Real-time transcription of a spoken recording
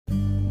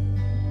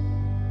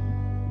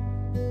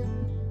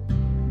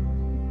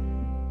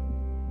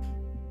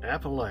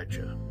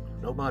Appalachia.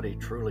 Nobody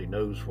truly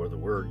knows where the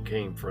word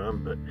came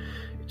from, but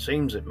it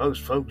seems that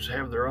most folks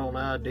have their own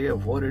idea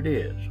of what it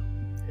is.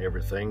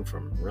 Everything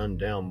from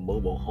run-down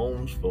mobile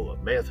homes full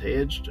of meth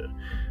heads to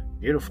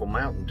beautiful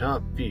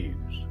mountaintop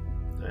views.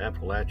 The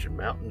Appalachian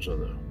Mountains are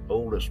the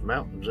oldest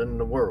mountains in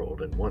the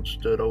world and once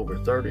stood over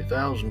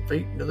 30,000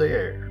 feet into the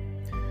air.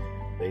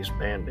 They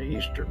span the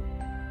eastern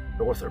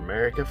North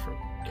America from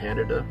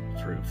Canada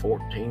through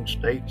 14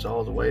 states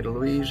all the way to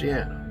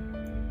Louisiana.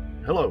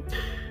 Hello,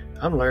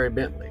 I'm Larry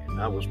Bentley, and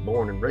I was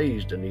born and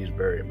raised in these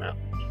very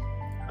mountains.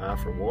 I,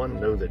 for one,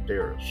 know that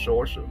they're a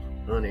source of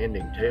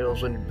unending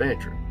tales and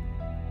adventure.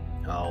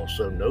 I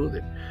also know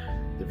that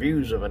the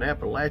views of an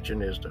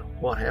Appalachian as to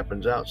what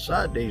happens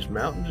outside these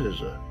mountains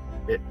is a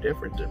bit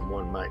different than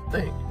one might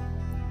think.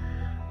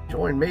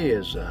 Join me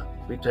as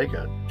we take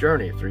a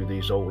journey through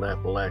these old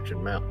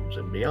Appalachian mountains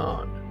and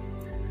beyond.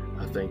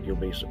 I think you'll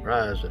be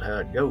surprised at how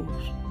it goes.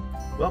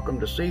 Welcome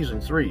to Season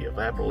 3 of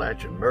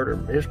Appalachian Murder,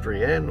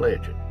 Mystery, and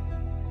Legend.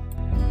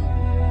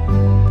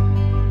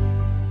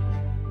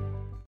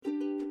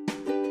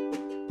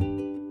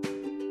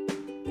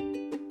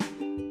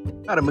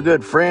 Howdy, my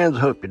good friends.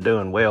 Hope you're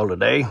doing well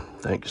today.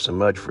 Thank you so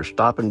much for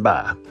stopping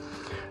by.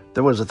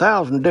 There was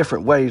 1,000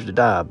 different ways to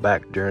die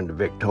back during the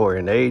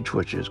Victorian Age,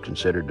 which is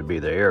considered to be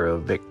the era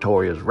of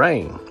Victoria's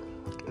reign.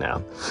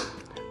 Now,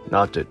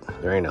 not that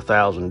there ain't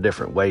 1,000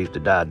 different ways to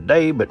die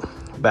today, but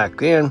back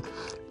then,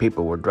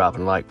 people were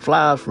dropping like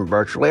flies from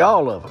virtually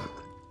all of them.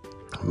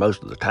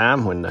 Most of the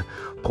time, when the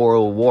poor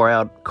old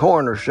wore-out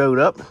coroner showed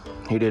up,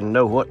 he didn't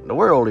know what in the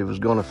world he was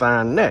going to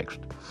find next.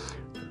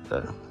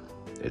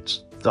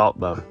 It's thought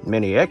by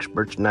many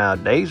experts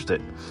nowadays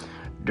that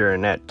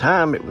during that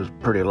time it was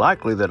pretty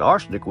likely that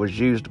arsenic was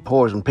used to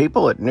poison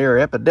people at near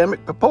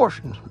epidemic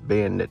proportions,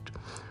 being that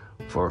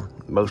for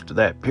most of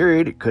that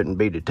period it couldn't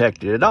be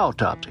detected at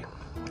autopsy.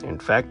 In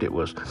fact, it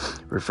was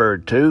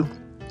referred to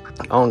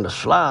on the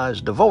sly as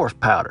divorce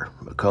powder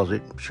because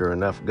it sure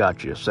enough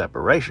got you a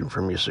separation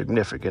from your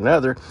significant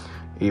other,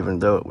 even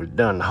though it was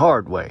done the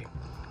hard way.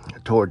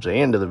 Towards the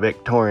end of the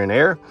Victorian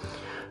era,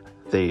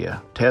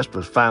 the test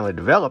was finally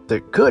developed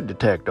that could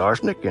detect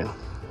arsenic, and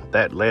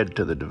that led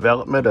to the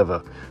development of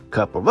a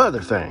couple of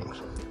other things.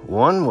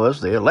 One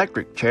was the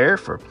electric chair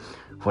for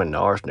when the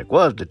arsenic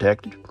was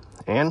detected,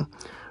 and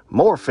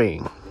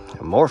morphine.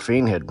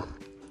 Morphine had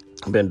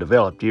been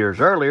developed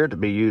years earlier to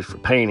be used for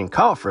pain and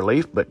cough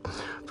relief, but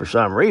for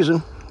some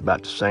reason,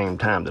 about the same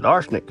time that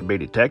arsenic could be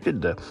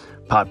detected, the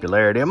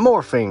popularity of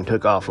morphine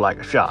took off like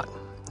a shot,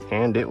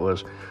 and it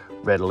was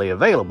readily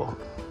available.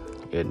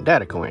 Isn't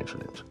that a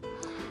coincidence?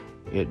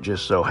 It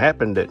just so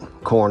happened that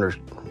coroners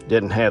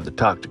didn't have the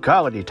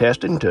toxicology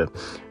testing to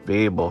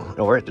be able,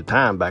 or at the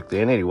time back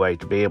then anyway,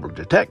 to be able to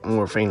detect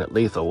morphine at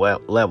lethal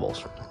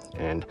levels.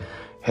 And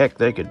heck,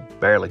 they could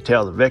barely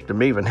tell the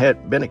victim even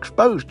had been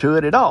exposed to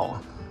it at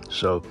all.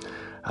 So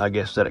I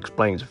guess that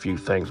explains a few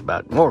things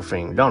about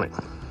morphine, don't it?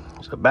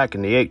 So back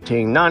in the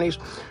 1890s,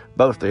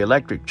 both the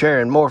electric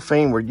chair and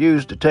morphine were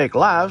used to take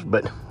lives,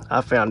 but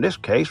I found this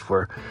case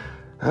where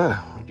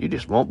you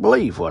just won't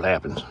believe what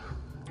happens.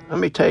 Let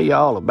me tell you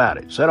all about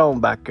it. Sit on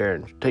back there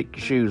and take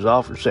your shoes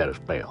off and set a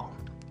spell.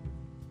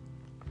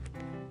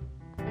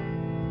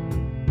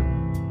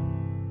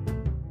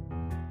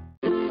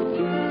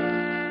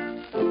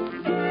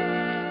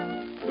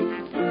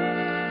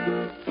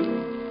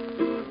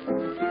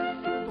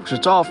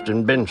 It's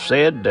often been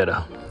said that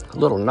a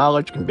little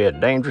knowledge can be a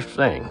dangerous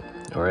thing,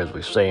 or as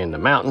we say in the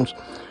mountains,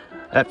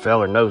 that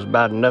feller knows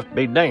about enough to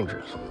be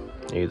dangerous.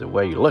 Either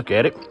way you look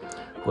at it,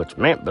 what's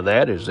meant by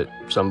that is that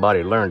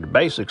somebody learned the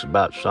basics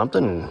about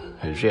something and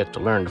has yet to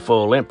learn the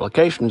full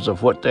implications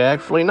of what they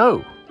actually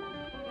know.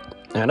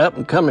 An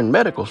up-and-coming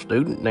medical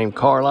student named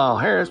Carlisle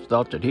Harris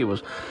thought that he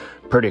was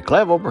pretty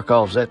clever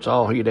because that's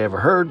all he'd ever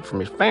heard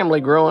from his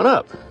family growing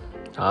up.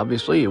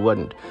 Obviously, he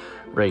wasn't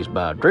raised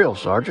by a drill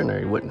sergeant, or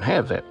he wouldn't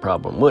have that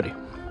problem, would he?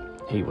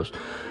 He was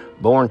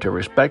born to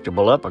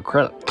respectable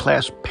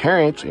upper-class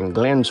parents in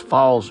Glens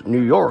Falls,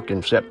 New York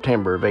in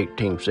September of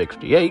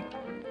 1868,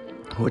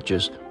 which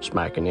is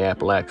smack in the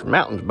Appalachian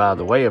Mountains by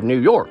the way of New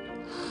York.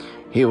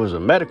 He was a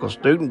medical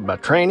student by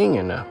training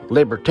and a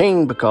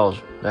libertine because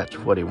that's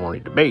what he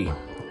wanted to be.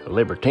 A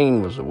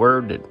libertine was a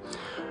word that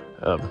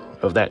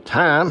of that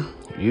time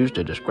used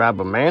to describe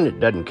a man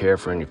that doesn't care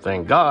for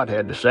anything God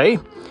had to say.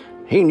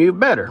 He knew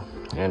better,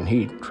 and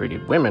he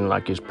treated women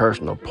like his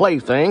personal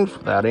playthings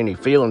without any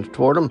feelings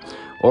toward them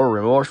or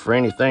remorse for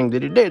anything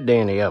that he did to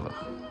any of them.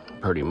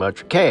 Pretty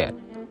much a cad.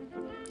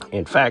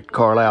 In fact,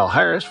 Carlisle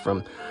Harris,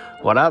 from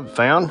what I've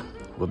found,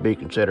 would be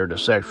considered a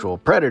sexual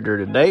predator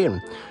today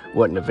and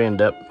would have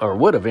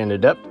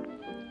ended up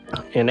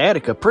in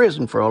Attica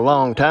prison for a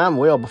long time,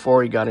 well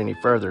before he got any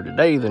further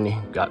today than he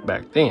got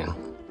back then.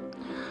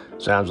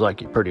 Sounds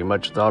like he pretty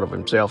much thought of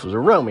himself as a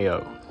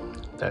Romeo.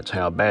 That's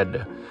how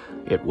bad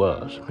it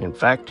was. In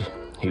fact,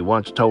 he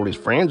once told his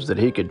friends that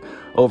he could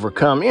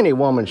overcome any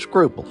woman's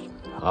scruples.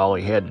 All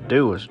he had to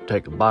do was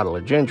take a bottle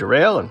of ginger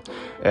ale and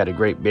add a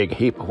great big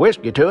heap of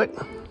whiskey to it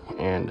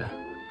and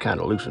kind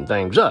of loosen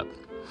things up.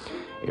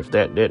 If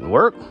that didn't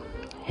work,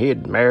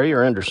 he'd marry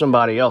her under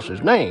somebody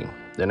else's name.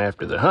 Then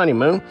after the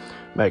honeymoon,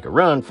 make a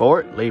run for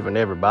it, leaving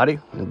everybody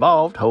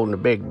involved holding a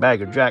big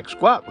bag of Jack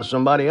Squat with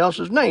somebody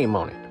else's name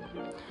on it.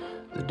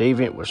 The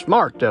deviant was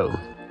smart, though.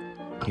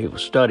 He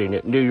was studying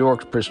at New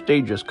York's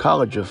prestigious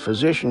College of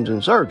Physicians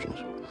and Surgeons.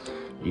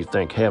 You'd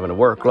think having a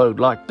workload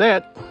like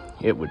that,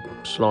 it would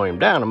slow him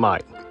down a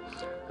mite.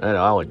 And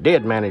all it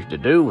did manage to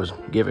do was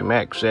give him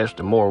access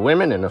to more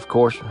women and, of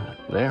course,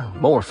 their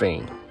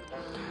morphine,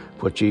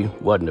 which he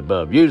wasn't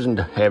above using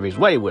to have his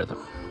way with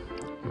them.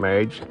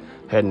 Marriage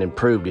hadn't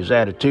improved his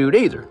attitude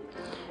either.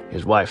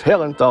 His wife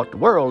Helen thought the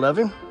world of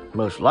him,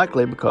 most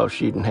likely because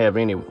she didn't have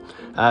any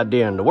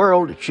idea in the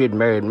world that she'd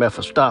married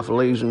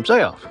Mephistopheles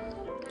himself.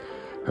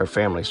 Her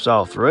family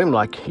saw through him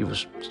like he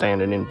was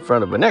standing in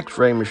front of an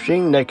x-ray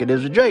machine naked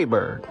as a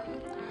jaybird.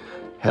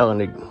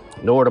 Helen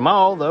ignored them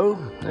all, though.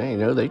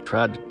 They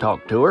tried to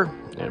talk to her,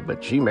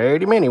 but she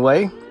married him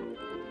anyway.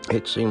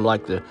 It seemed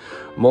like the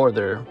more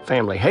their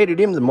family hated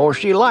him, the more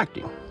she liked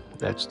him.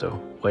 That's the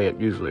way it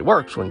usually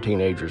works when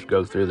teenagers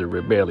go through the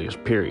rebellious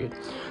period.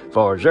 As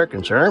far as they're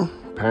concerned,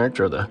 parents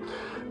are the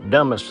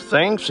dumbest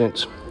thing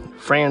since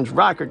Franz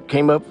Reichert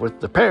came up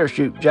with the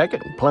parachute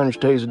jacket and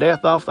plunged to his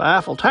death off the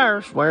Eiffel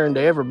Tower, swearing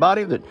to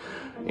everybody that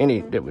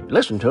would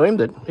listen to him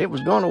that it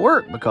was going to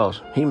work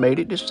because he made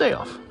it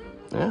himself.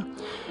 Yeah.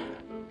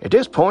 At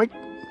this point,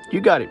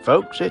 you got it,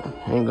 folks. It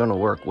ain't going to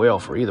work well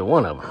for either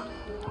one of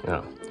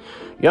them.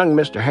 Young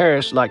Mr.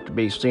 Harris liked to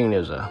be seen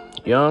as a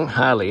young,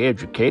 highly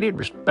educated,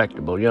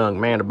 respectable young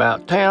man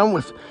about town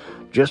with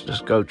just a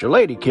scotch of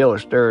lady killer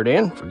stirred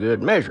in for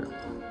good measure.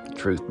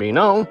 Truth be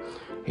known,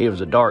 he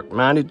was a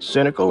dark-minded,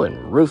 cynical,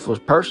 and ruthless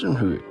person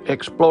who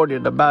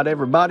exploited about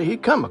everybody he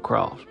come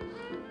across,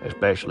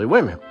 especially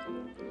women.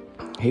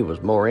 He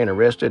was more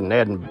interested in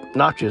adding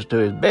notches to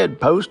his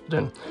bedpost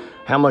than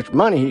how much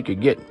money he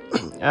could get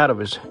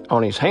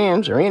on his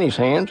hands or in his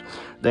hands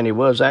than he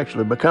was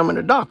actually becoming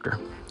a doctor,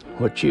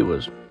 which he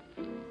was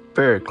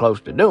very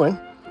close to doing,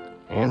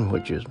 and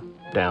which is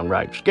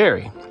downright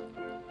scary.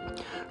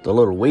 The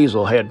little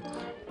weasel had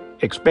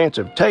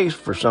expensive taste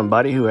for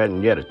somebody who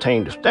hadn't yet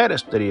attained a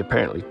status that he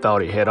apparently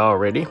thought he had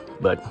already,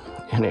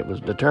 and it was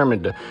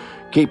determined to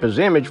keep his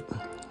image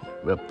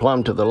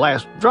plumb to the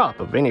last drop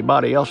of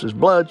anybody else's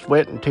blood,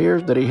 sweat, and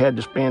tears that he had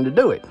to spend to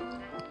do it.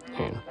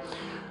 And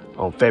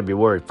on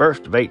February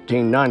 1st of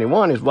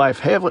 1891, his wife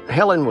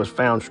Helen was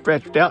found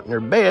stretched out in her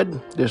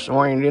bed,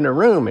 disoriented in a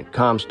room at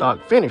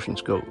Comstock Finishing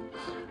School.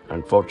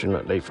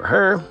 Unfortunately for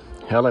her,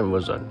 Helen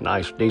was a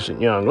nice, decent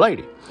young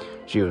lady.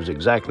 She was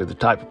exactly the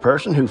type of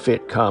person who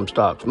fit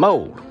Comstock's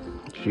mold.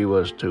 She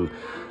was to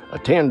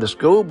attend the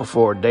school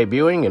before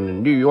debuting in the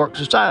New York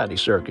Society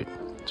circuit.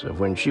 So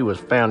when she was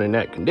found in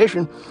that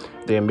condition,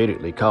 they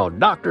immediately called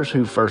doctors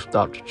who first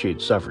thought that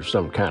she'd suffered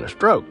some kind of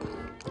stroke.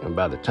 And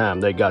by the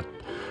time they got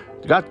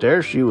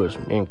there, she was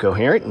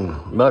incoherent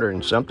and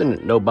muttering something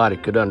that nobody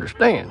could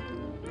understand.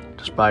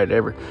 Despite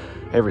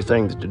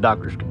everything that the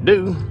doctors could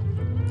do,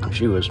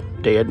 she was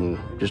dead in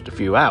just a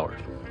few hours.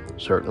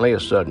 Certainly a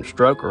sudden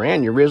stroke or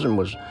aneurysm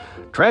was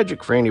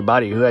tragic for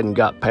anybody who hadn't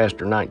got past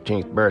her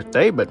 19th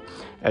birthday, but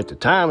at the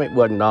time it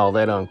wasn't all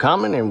that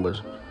uncommon and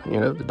was,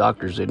 the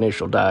doctor's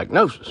initial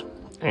diagnosis.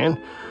 And,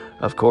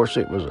 of course,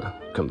 it was a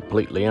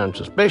completely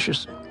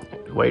unsuspicious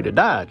way to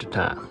die at the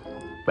time.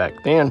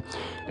 Back then,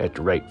 at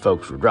the rate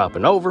folks were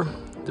dropping over,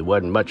 there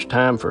wasn't much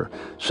time for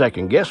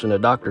second-guessing a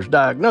doctor's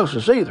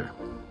diagnosis either.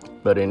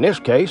 But in this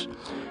case,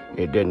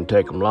 it didn't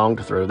take them long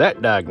to throw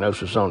that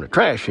diagnosis on the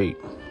trash heap.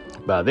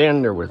 By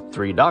then, there were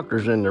 3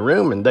 doctors in the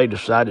room, and they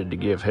decided to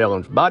give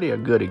Helen's body a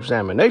good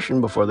examination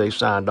before they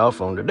signed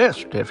off on the death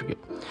certificate.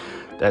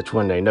 That's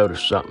when they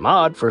noticed something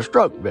odd for a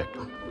stroke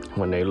victim.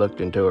 When they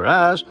looked into her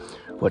eyes,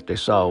 what they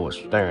saw was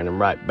staring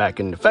them right back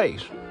in the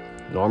face.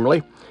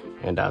 Normally,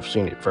 and I've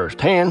seen it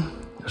firsthand,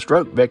 a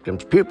stroke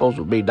victim's pupils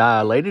would be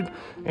dilated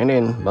and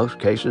in most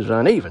cases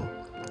uneven.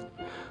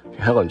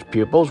 Helen's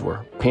pupils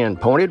were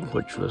pinpointed,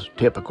 which was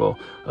typical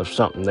of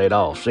something they'd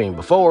all seen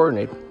before, and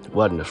it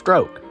wasn't a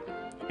stroke.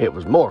 It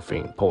was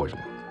morphine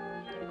poisoning.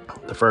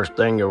 The first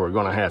thing they were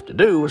going to have to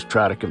do was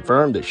try to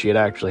confirm that she had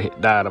actually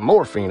died of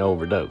morphine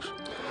overdose.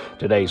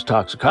 Today's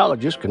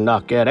toxicologists could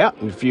knock that out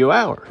in a few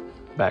hours.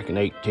 Back in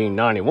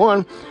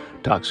 1891,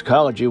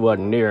 toxicology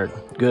wasn't near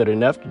good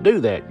enough to do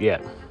that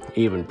yet.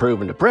 Even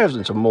proving the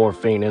presence of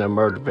morphine in a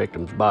murder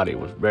victim's body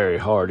was very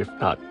hard, if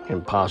not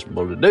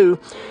impossible to do.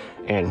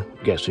 And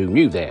guess who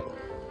knew that?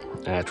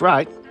 That's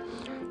right,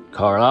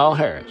 Carlisle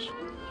Harris.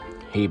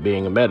 He,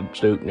 being a medical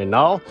student and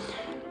all,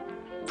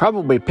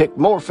 probably picked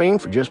morphine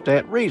for just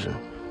that reason.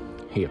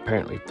 He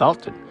apparently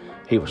thought that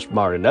he was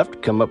smart enough to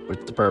come up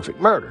with the perfect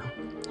murder.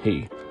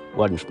 He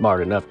wasn't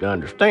smart enough to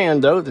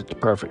understand, though, that the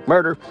perfect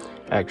murder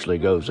actually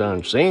goes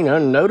unseen,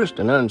 unnoticed,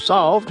 and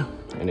unsolved,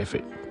 and if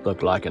it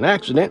looked like an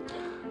accident,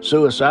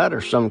 suicide,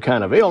 or some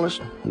kind of illness,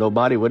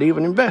 nobody would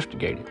even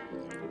investigate it.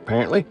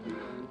 Apparently,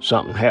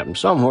 something happened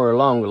somewhere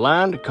along the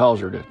line to cause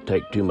her to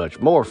take too much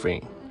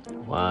morphine.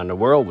 Why in the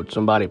world would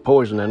somebody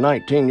poison a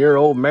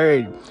 19-year-old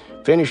married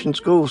finishing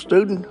school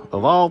student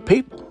of all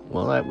people?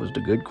 Well, that was the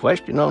good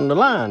question on the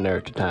line there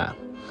at the time.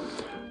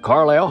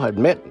 Carlisle had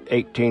met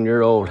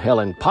 18-year-old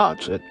Helen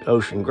Potts at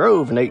Ocean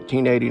Grove in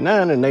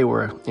 1889, and they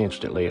were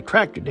instantly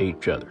attracted to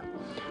each other.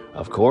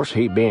 Of course,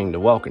 he being the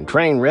walking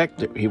train wreck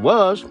that he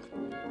was,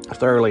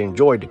 thoroughly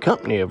enjoyed the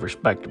company of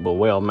respectable,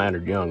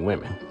 well-mannered young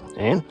women.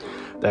 And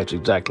that's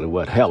exactly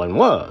what Helen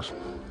was.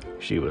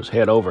 She was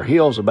head over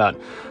heels about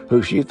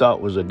who she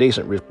thought was a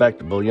decent,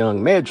 respectable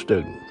young med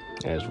student.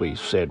 As we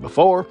said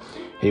before,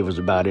 he was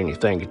about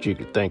anything that you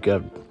could think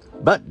of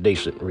but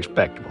decent and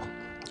respectable.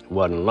 It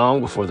wasn't long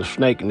before the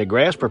snake in the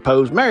grass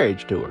proposed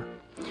marriage to her.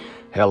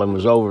 Helen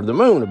was over the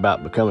moon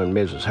about becoming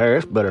Mrs.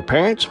 Harris, but her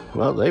parents,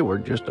 well, they were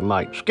just a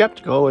mite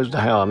skeptical as to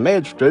how a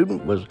med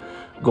student was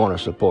going to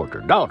support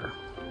their daughter.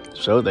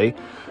 So they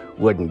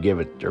wouldn't give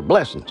it their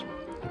blessings.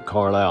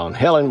 Carlisle and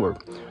Helen were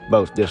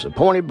both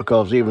disappointed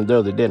because even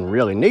though they didn't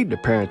really need the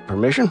parents'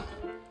 permission,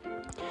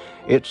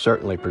 it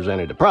certainly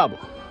presented a problem.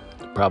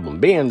 The problem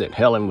being that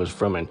Helen was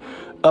from an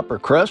upper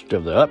crust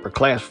of the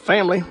upper-class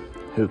family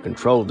who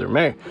controlled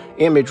their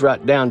image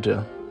right down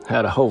to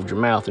how to hold your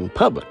mouth in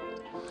public.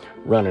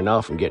 Running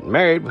off and getting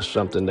married was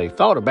something they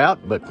thought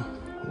about, but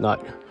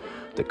not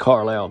that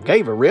Carlisle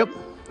gave a rip.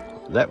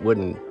 That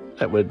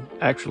would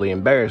actually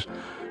embarrass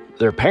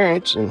their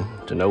parents and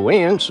to no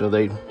end, so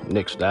they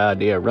nixed the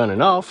idea of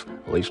running off,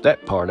 at least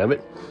that part of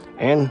it,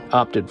 and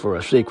opted for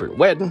a secret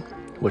wedding,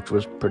 which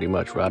was pretty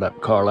much right up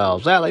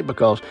Carlisle's alley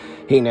because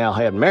he now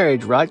had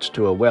marriage rights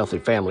to a wealthy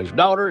family's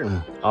daughter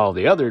and all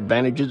the other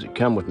advantages that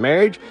come with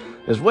marriage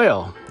as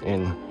well,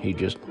 and he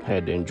just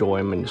had to enjoy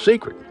them in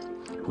secret,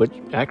 which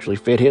actually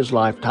fit his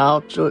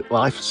lifestyle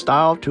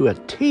to a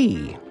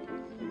T.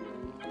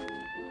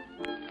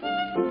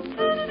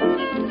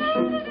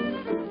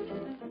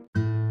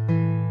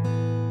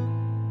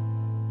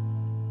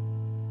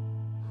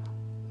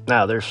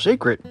 Now, their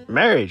secret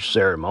marriage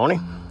ceremony,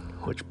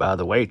 which, by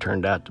the way,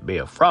 turned out to be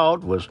a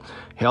fraud, was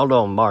held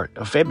on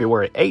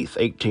February 8th,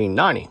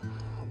 1890.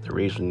 The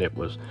reason it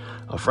was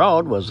a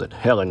fraud was that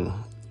Helen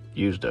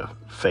used a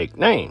fake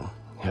name.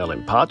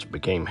 Helen Potts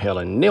became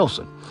Helen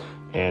Nielsen,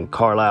 and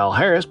Carlisle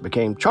Harris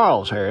became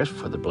Charles Harris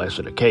for the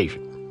blessed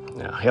occasion.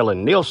 Now,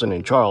 Helen Nielsen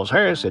and Charles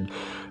Harris had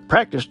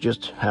practiced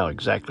just how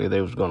exactly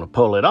they was going to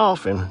pull it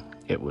off, and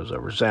it was a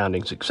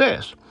resounding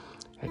success,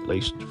 at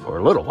least for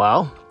a little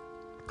while.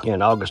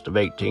 In August of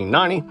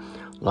 1890,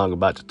 long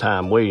about the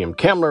time William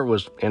Kemmler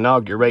was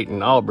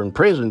inaugurating Auburn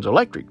Prison's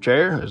electric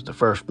chair as the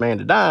first man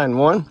to die in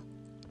one,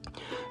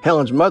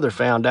 Helen's mother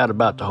found out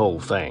about the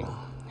whole thing.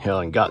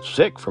 Helen got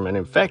sick from an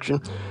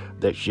infection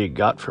that she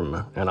got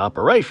from an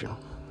operation.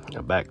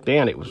 Now, back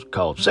then, it was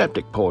called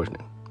septic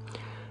poisoning.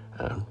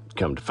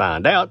 Come to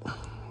find out,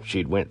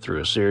 she'd went through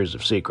a series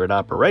of secret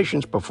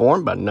operations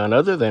performed by none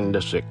other than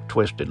the sick,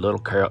 twisted little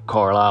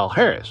Carlisle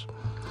Harris.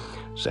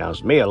 Sounds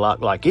to me a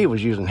lot like he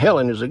was using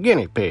Helen as a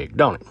guinea pig,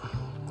 don't it?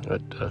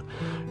 But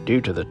due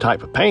to the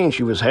type of pain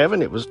she was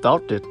having, it was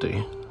thought that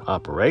the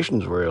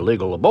operations were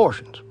illegal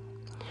abortions.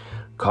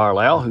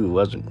 Carlisle, who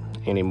wasn't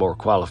any more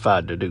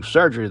qualified to do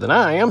surgery than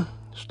I am,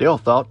 still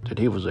thought that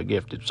he was a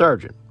gifted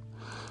surgeon.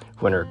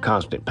 When her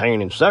constant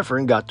pain and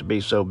suffering got to be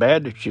so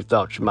bad that she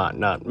thought she might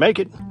not make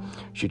it,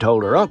 she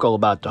told her uncle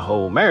about the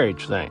whole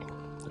marriage thing.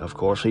 Of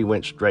course, he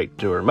went straight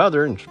to her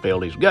mother and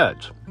spilled his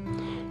guts.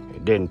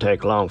 It didn't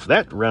take long for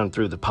that to run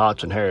through the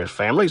Potts and Harris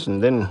families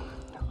and then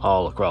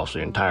all across the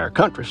entire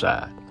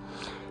countryside.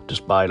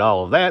 Despite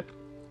all of that,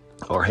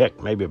 or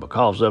heck, maybe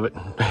because of it,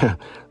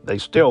 they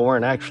still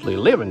weren't actually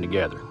living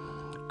together.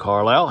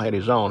 Carlisle had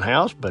his own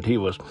house, but he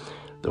was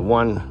the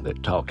one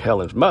that talked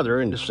Helen's mother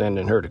into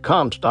sending her to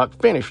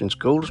Comstock finishing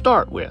school to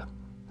start with.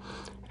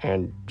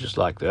 And just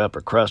like the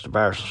upper crust of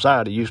our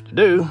society used to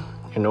do,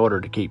 in order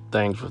to keep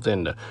things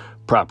within the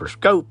proper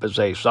scope as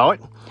they saw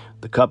it,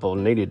 the couple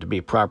needed to be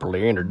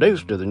properly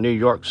introduced to the New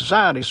York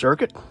society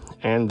circuit,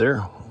 and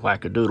their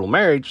wackadoodle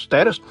marriage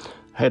status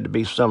had to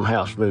be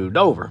somehow smoothed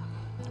over.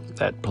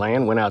 That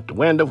plan went out the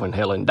window when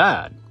Helen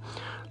died.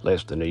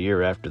 Less than a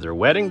year after their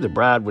wedding, the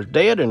bride was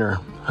dead and her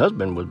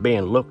husband was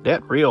being looked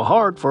at real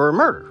hard for her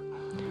murder.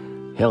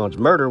 Helen's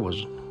mother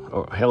was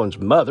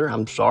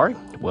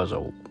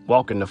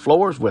walking the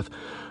floors with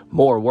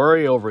more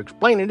worry over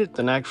explaining it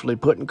than actually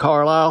putting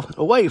Carlisle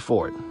away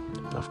for it.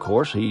 Of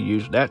course, he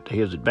used that to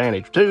his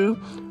advantage too,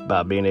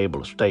 by being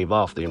able to stave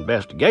off the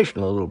investigation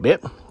a little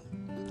bit.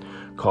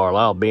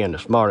 Carlisle, being the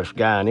smartest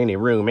guy in any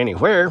room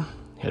anywhere,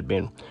 had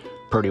been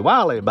pretty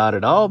wily about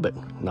it all, but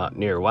not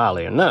near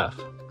wily enough.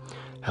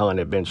 Helen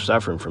had been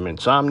suffering from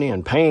insomnia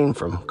and pain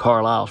from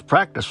Carlisle's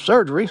practice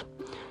surgeries,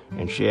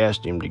 and she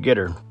asked him to get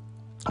her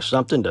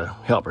something to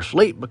help her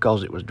sleep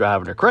because it was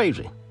driving her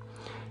crazy,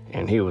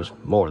 and he was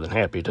more than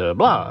happy to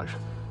oblige.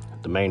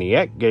 The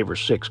maniac gave her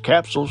 6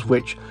 capsules,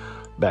 which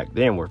back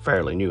then were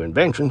fairly new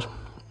inventions,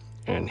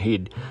 and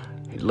he'd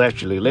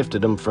leisurely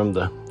lifted them from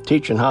the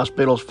teaching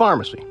hospital's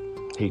pharmacy.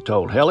 He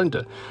told Helen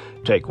to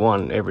take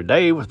one every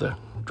day with a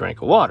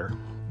drink of water.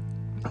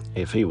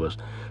 If he was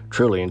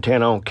truly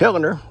intent on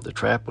killing her, the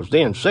trap was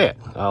then set.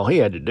 All he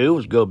had to do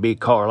was go be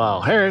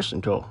Carlisle Harris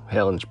until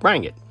Helen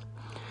sprang it.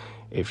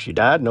 If she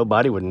died,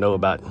 nobody would know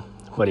about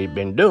what he'd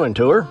been doing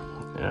to her,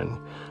 and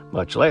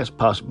much less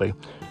possibly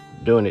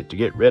doing it to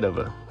get rid of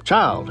a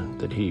child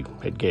that he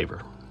had gave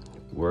her.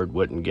 Word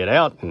wouldn't get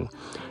out, and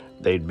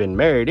they'd been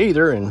married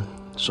either, and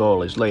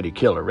soil his lady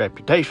killer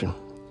reputation,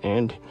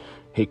 and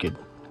he could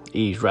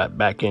ease right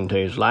back into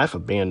his life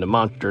of being the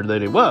monster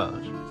that he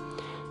was.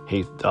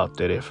 He thought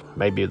that if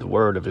maybe the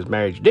word of his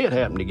marriage did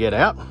happen to get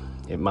out,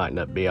 it might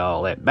not be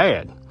all that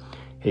bad.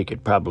 He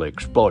could probably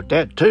exploit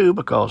that too,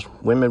 because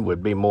women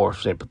would be more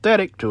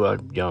sympathetic to a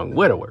young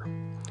widower.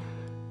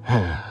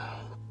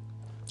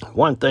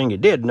 One thing he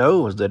did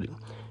know was that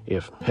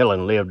if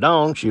Helen lived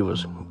on, she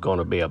was going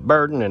to be a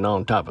burden, and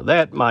on top of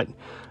that, might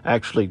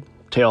actually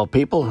tell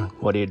people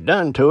what he had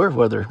done to her,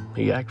 whether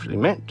he actually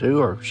meant to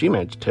or she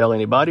meant to tell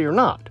anybody or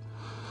not.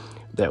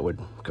 That would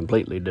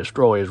completely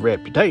destroy his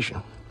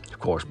reputation. Of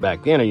course,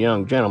 back then, a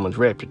young gentleman's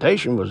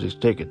reputation was his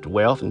ticket to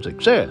wealth and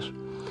success.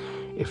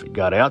 If it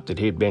got out that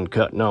he'd been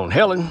cutting on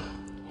Helen,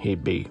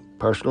 he'd be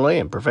personally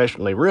and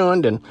professionally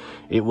ruined, and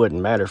it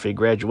wouldn't matter if he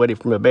graduated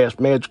from the best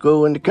med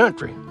school in the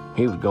country.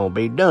 He was going to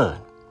be done.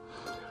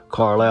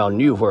 Carlisle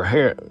knew where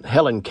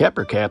Helen kept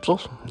her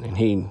capsules, and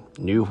he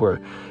knew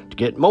where to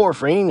get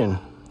morphine and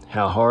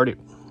how hard it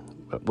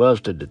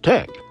was to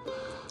detect.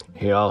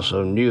 He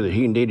also knew that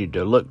he needed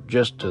to look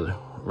just the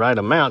right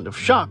amount of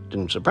shocked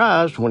and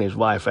surprised when his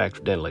wife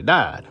accidentally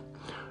died.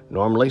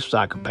 Normally,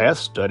 psychopaths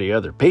study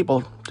other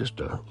people just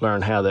to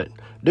learn how to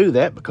do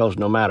that, because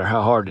no matter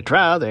how hard they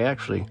try, they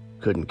actually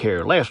couldn't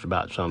care less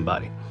about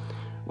somebody.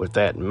 With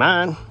that in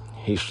mind,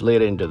 he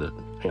slid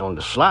on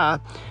the sly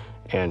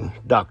and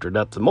doctored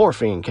up the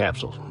morphine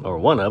capsules, or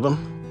one of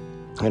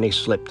them, and he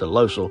slipped a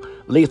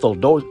lethal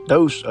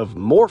dose of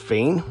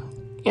morphine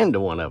into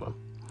one of them.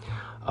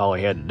 All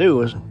he had to do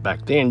was,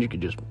 back then, you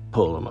could just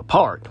pull them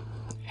apart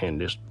and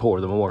just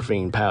pour the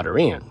morphine powder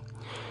in.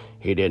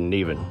 He didn't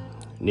even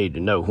need to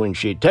know when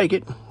she'd take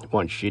it.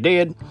 Once she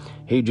did,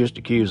 he just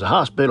accused the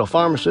hospital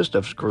pharmacist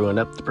of screwing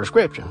up the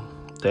prescription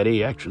that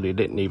he actually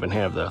didn't even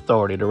have the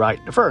authority to write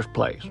in the first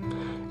place.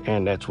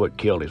 And that's what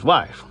killed his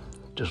wife.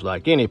 Just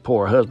like any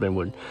poor husband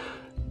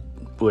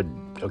would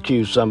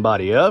accuse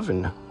somebody of,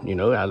 and,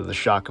 out of the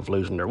shock of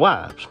losing their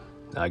wives.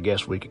 I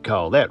guess we could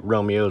call that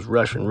Romeo's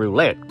Russian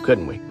roulette,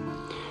 couldn't we?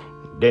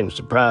 It didn't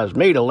surprise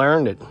me to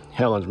learn that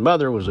Helen's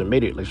mother was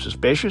immediately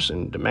suspicious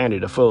and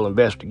demanded a full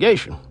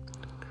investigation.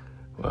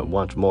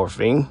 Once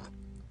morphine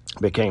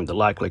became the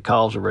likely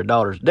cause of her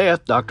daughter's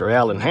death, Dr.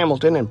 Alan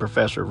Hamilton and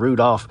Professor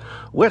Rudolph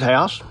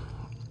Whithouse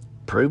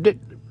proved it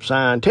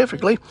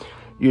scientifically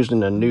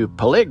using a new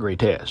Pellegrini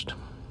test.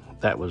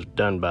 That was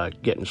done by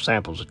getting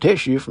samples of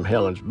tissue from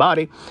Helen's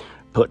body,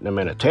 putting them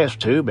in a test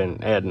tube,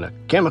 and adding a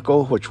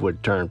chemical which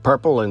would turn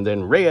purple and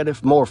then red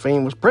if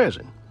morphine was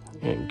present.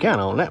 And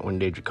count on that one,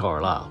 did you,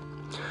 Carlisle?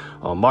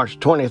 On March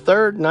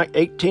 23rd,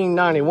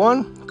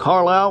 1891,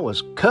 Carlisle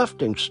was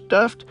cuffed and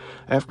stuffed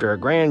after a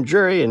grand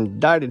jury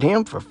indicted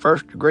him for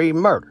first-degree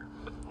murder.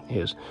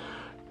 His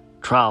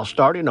trial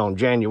started on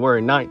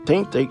January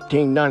 19th,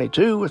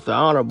 1892, with the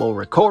Honorable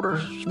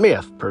Recorder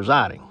Smith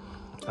presiding.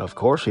 Of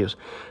course, his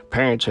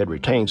parents had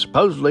retained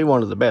supposedly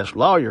one of the best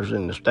lawyers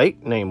in the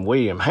state, named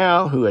William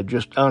Howe, who had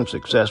just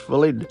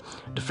unsuccessfully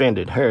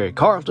defended Harry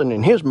Carlton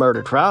in his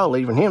murder trial,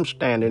 leaving him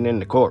standing in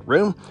the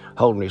courtroom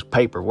holding his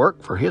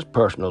paperwork for his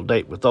personal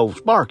date with old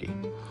Sparky.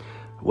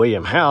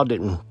 William Howe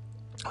didn't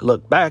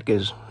look back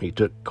as he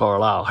took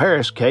Carlisle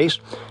Harris' case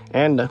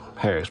and the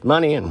Harris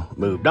money and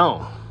moved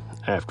on.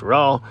 After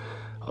all,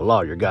 a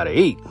lawyer got to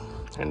eat,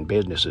 and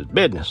business is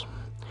business.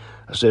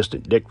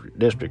 Assistant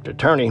District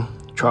Attorney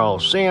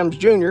Charles Sims,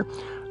 Jr.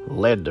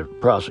 led the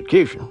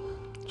prosecution.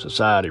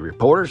 Society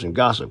reporters and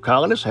gossip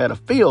columnists had a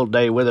field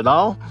day with it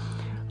all,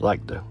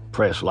 like the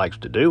press likes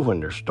to do when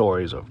there's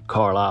stories of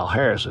Carlisle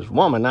Harris's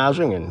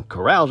womanizing and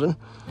carousing,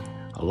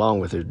 along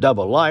with his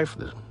double life.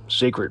 The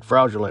secret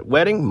fraudulent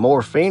wedding,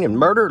 morphine, and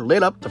murder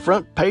lit up the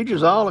front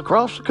pages all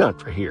across the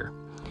country here.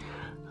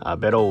 I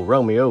bet old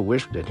Romeo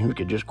wished that he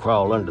could just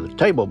crawl under the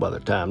table by the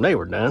time they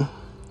were done.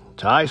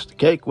 To ice the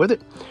cake with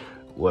it,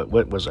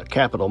 what was a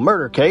capital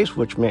murder case,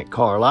 which meant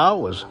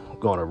Carlisle was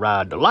going to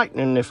ride the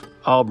lightning if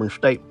Auburn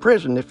State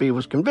Prison if he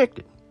was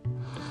convicted.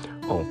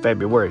 On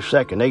February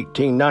 2nd,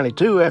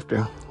 1892,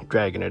 after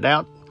dragging it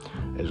out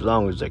as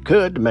long as they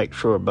could to make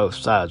sure both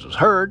sides was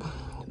heard,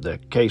 the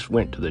case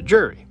went to the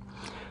jury.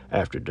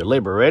 After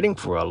deliberating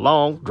for a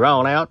long,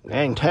 drawn-out,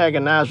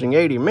 antagonizing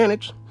 80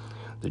 minutes,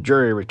 the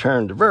jury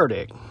returned the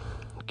verdict,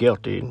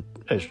 guilty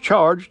as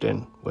charged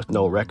and with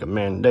no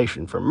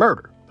recommendation for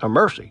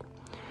mercy.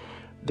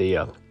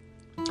 The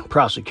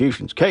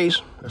prosecution's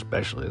case,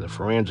 especially the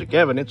forensic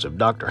evidence of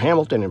Dr.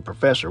 Hamilton and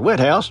Professor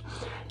Whithouse,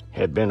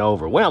 had been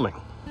overwhelming.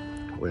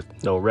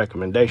 With no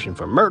recommendation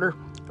for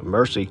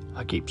mercy,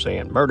 I keep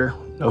saying murder,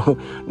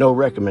 no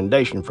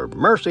recommendation for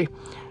mercy,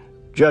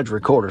 Judge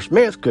Recorder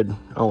Smith could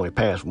only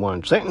pass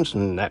one sentence,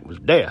 and that was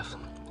death.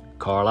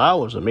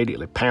 Carlisle was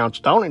immediately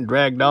pounced on and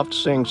dragged off to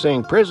Sing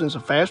Sing prison so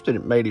fast that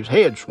it made his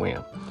head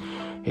swim.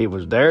 He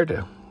was there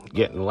to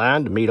get in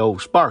line to meet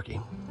old Sparky,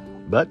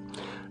 but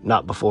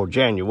not before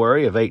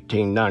January of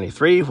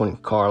 1893 when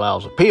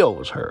Carlisle's appeal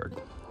was heard.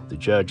 The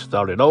judge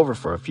thought it over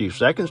for a few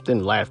seconds,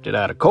 then laughed it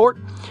out of court.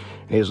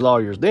 His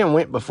lawyers then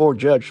went before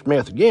Judge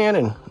Smith again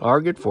and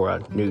argued for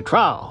a new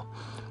trial.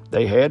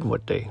 They had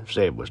what they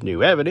said was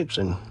new evidence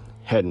and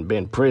hadn't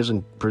been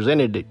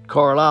presented at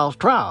Carlisle's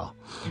trial.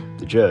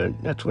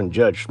 That's when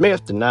Judge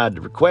Smith denied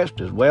the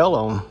request as well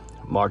on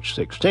March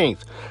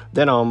 16th.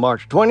 Then on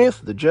March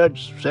 20th, the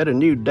judge set a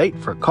new date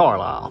for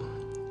Carlisle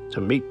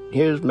to meet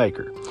his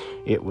maker.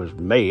 It was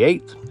May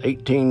 8th,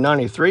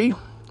 1893,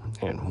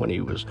 and when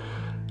he was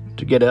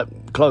to get up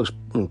close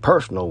and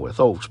personal with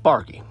old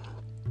Sparky.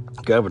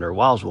 Governor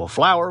Waswell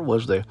Flower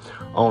was the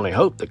only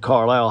hope that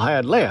Carlisle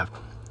had left.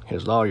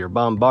 His lawyer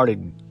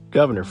bombarded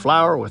Governor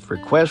Flower with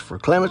requests for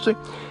clemency,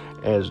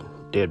 as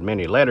did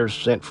many letters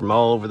sent from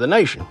all over the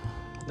nation.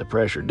 The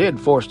pressure did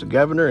force the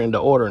governor into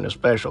ordering a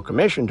special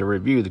commission to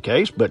review the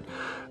case, but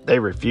they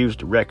refused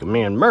to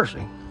recommend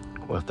mercy.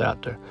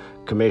 Without the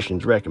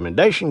commission's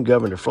recommendation,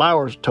 Governor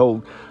Flowers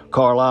told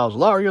Carlisle's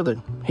lawyer that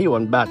he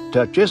wasn't about to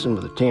touch this one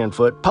with a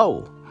 10-foot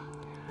pole.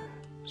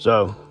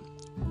 So,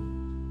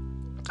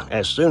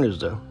 as soon as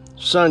the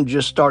sun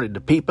just started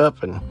to peep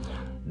up and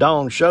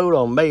dawn showed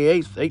on May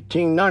 8th,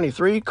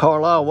 1893,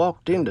 Carlisle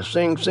walked into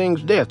Sing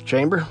Sing's death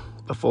chamber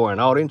before an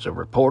audience of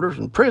reporters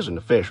and prison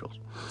officials.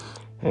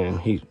 And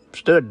he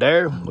stood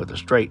there with a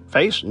straight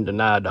face and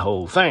denied the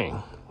whole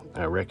thing.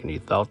 I reckon he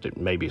thought that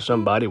maybe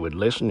somebody would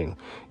listen and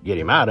get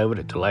him out of it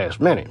at the last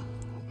minute.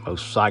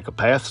 Most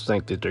psychopaths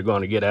think that they're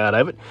going to get out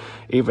of it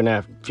even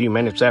a few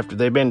minutes after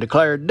they've been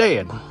declared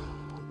dead.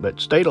 But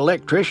state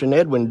electrician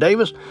Edwin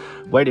Davis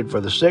waited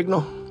for the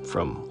signal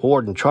from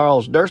Warden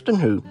Charles Durston,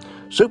 who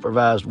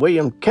supervised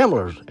William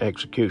Kemmler's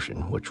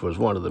execution, which was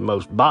one of the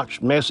most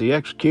botched, messy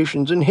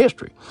executions in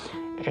history,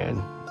 and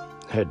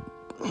had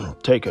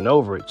taken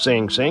over at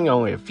Sing Sing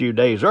only a few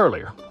days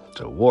earlier.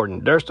 So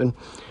Warden Durston,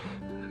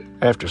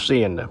 after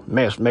seeing the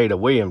mess made of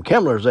William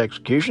Kemmler's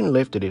execution,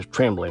 lifted his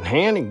trembling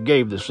hand and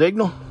gave the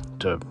signal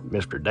to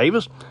Mr.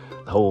 Davis,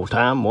 the whole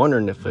time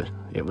wondering if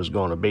it was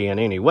going to be in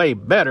any way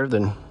better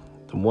than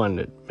the one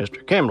that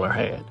Mr. Kemmler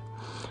had.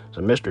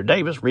 So Mr.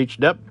 Davis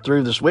reached up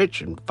through the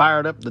switch and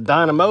fired up the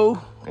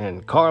dynamo,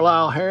 and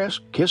Carlisle Harris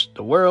kissed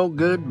the world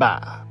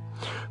goodbye.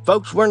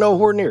 Folks, we're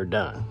nowhere near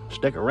done.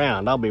 Stick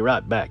around. I'll be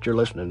right back. You're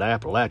listening to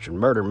Appalachian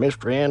Murder,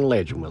 Mystery, and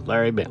Legend with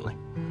Larry Bentley.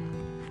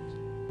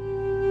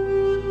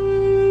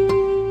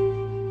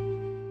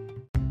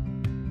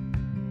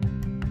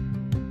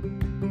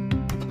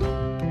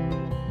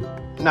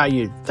 Now,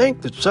 you'd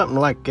think that something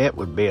like that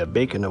would be a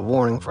beacon of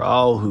warning for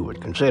all who would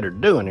consider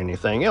doing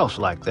anything else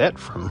like that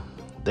from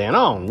then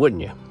on,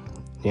 wouldn't you?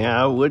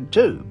 Yeah, I would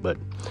too, but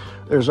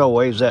there's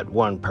always that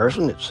one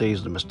person that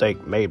sees the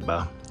mistake made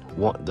by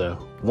the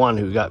one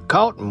who got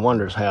caught and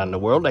wonders how in the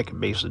world they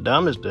could be so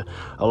dumb as to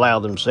allow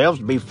themselves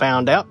to be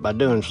found out by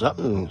doing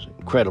something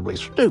incredibly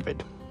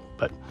stupid.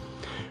 But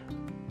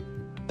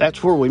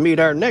that's where we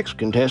meet our next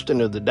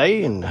contestant of the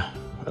day in the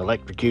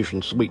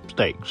electrocution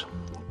sweepstakes,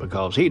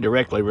 because he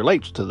directly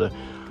relates to the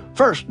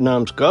first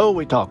numbskull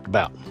we talked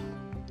about.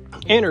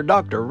 Enter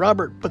Dr.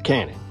 Robert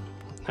Buchanan.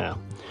 Now,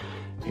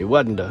 he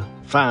wasn't a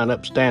fine,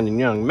 upstanding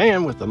young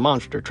man with a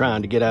monster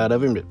trying to get out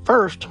of him at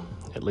first,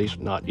 at least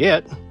not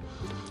yet.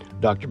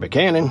 Dr.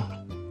 Buchanan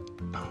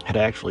had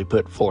actually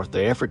put forth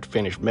the effort to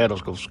finish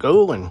medical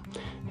school and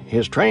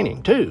his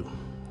training, too.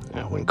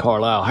 Now, when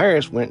Carlisle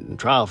Harris went in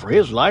trial for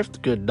his life, the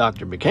good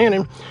Dr.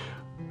 Buchanan,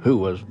 who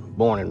was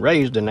born and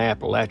raised in the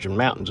Appalachian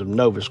Mountains of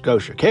Nova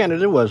Scotia,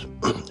 Canada, was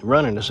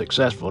running a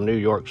successful New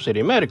York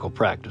City medical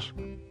practice.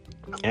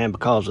 And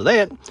because of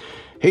that,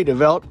 he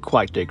developed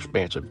quite the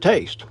expensive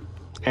taste.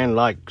 And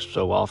like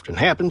so often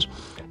happens,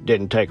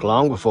 didn't take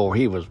long before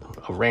he was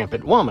a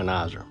rampant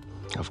womanizer.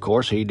 Of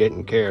course, he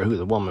didn't care who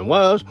the woman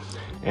was,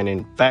 and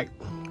in fact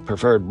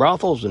preferred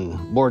brothels and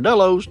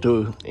bordellos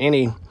to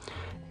any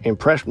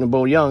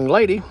impressionable young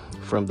lady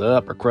from the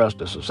upper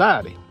crust of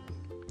society.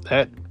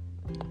 That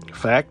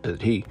fact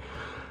that he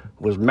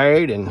was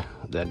married and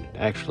that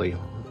actually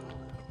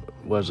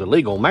was a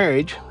legal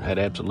marriage had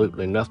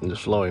absolutely nothing to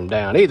slow him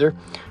down either,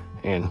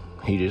 and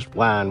he just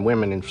whined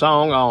women in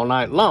song all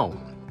night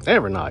long,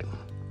 every night,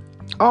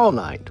 all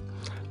night.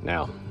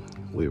 Now,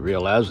 we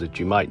realize that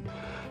you might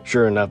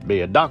sure enough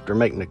be a doctor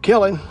making a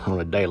killing on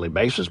a daily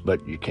basis,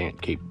 but you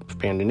can't keep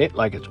spending it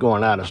like it's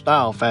going out of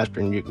style faster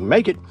than you can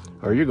make it,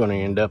 or you're going to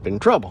end up in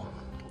trouble.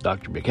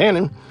 Dr.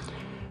 Buchanan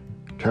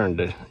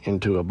turned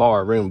into a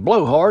barroom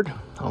blowhard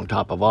on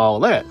top of all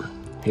that.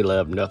 He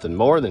loved nothing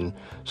more than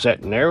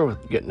sitting there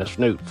with getting a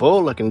snoot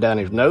full, looking down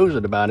his nose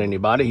at about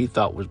anybody he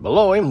thought was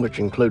below him, which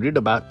included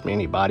about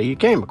anybody he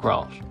came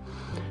across.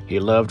 He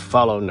loved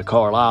following the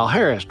Carlisle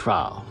Harris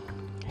trial.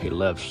 He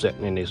loved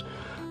sitting in his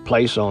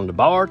place on the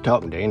bar,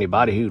 talking to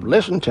anybody who'd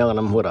listen, telling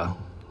them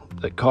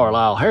that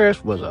Carlisle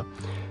Harris was a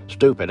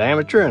stupid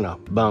amateur and a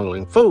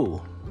bungling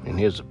fool. In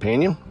his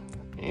opinion,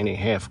 any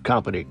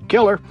half-competent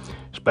killer,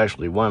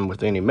 especially one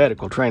with any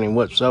medical training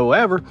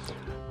whatsoever,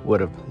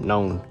 would have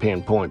known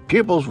pinpoint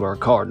pupils were a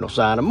cardinal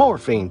sign of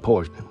morphine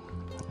poisoning.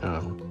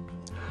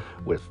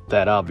 With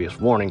that obvious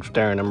warning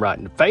staring him right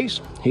in the face,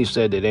 he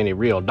said that any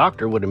real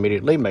doctor would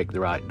immediately make the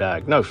right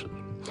diagnosis.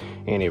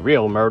 Any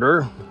real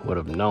murderer would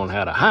have known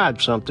how to hide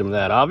something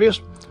that obvious.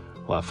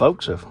 Why,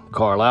 folks, if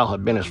Carlisle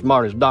had been as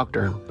smart as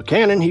Dr.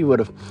 Buchanan, he would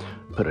have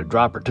put a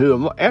drop or two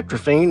of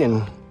atropine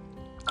in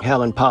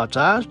Helen Potts'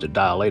 eyes to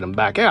dilate them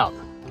back out.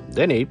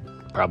 Then he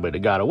probably would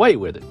have got away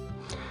with it.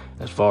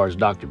 As far as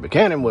Dr.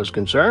 Buchanan was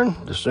concerned,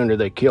 the sooner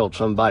they killed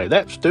somebody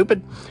that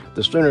stupid,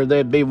 the sooner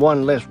there'd be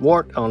one less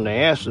wart on the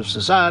ass of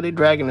society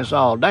dragging us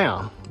all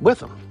down with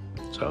them.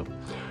 So,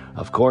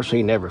 of course,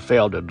 he never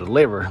failed to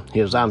deliver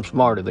his "I'm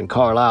smarter than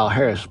Carlisle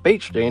Harris"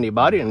 speech to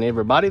anybody and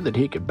everybody that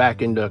he could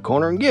back into a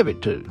corner and give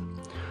it to.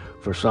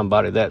 For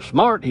somebody that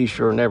smart, he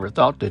sure never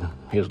thought that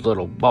his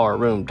little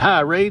barroom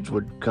tirades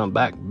would come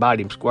back and bite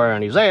him square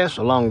on his ass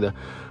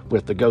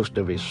with the ghost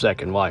of his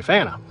second wife,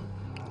 Anna.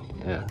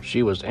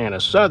 She was Anna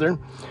Southern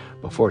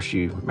before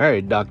she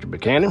married Dr.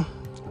 Buchanan,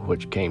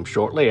 which came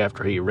shortly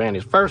after he ran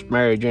his first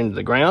marriage into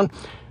the ground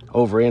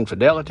over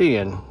infidelity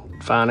and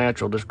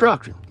financial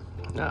destruction.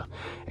 Now,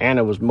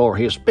 Anna was more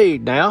his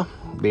speed now,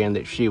 being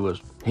that he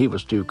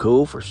was too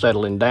cool for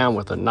settling down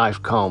with a nice,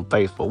 calm,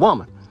 faithful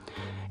woman.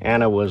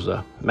 Anna was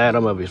the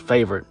madam of his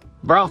favorite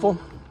brothel,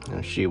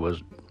 and she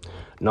was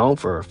known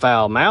for her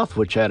foul mouth,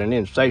 which had an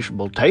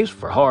insatiable taste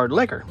for hard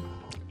liquor.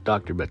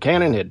 Dr.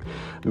 Buchanan had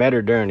met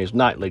her during his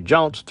nightly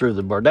jaunts through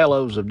the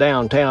bordellos of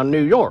downtown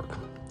New York.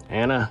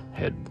 Anna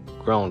had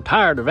grown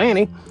tired of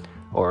Annie,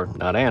 or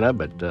not Anna,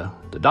 but the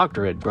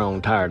doctor had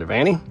grown tired of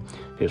Annie,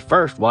 his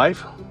first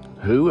wife,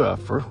 who,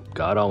 for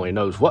God only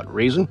knows what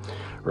reason,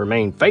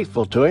 remained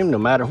faithful to him no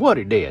matter what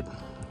he did.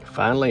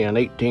 Finally, in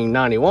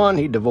 1891,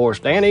 he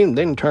divorced Annie and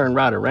then turned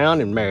right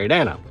around and married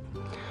Anna.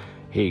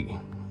 He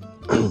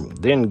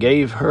then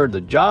gave her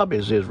the job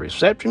as his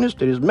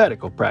receptionist at his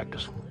medical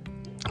practice.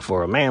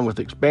 For a man with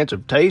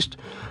expensive taste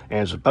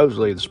and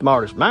supposedly the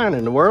smartest mind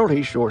in the world,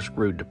 he sure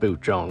screwed the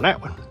pooch on that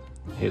one.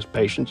 His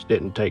patients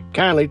didn't take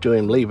kindly to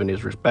him leaving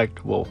his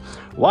respectable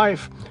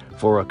wife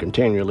for a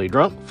continually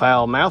drunk,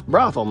 foul-mouthed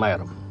brothel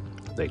madam.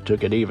 They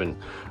took it even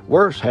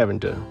worse, having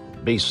to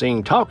be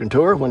seen talking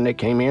to her when they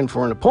came in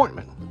for an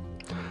appointment.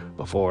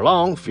 Before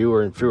long,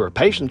 fewer and fewer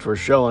patients were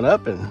showing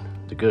up, and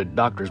the good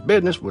doctor's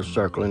business was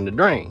circling the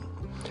drain.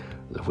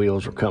 The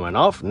wheels were coming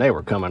off, and they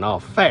were coming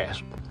off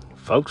fast.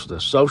 Folks, the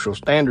social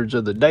standards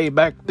of the day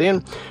back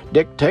then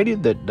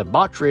dictated that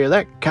debauchery of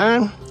that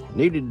kind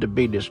needed to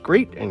be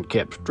discreet and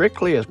kept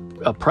strictly as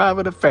a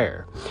private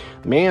affair.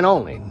 Men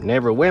only,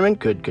 never women,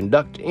 could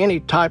conduct any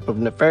type of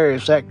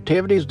nefarious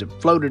activities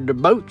that floated their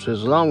boats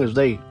as long as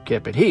they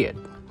kept it hid.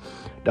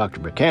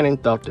 Dr. Buchanan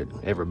thought that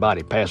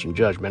everybody passing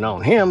judgment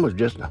on him was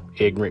just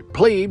ignorant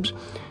plebes,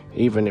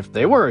 even if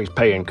they were his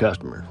paying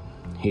customers.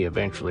 He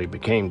eventually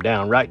became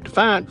downright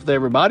defiant with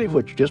everybody,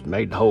 which just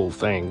made the whole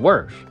thing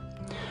worse.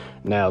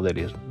 Now that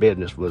his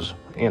business was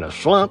in a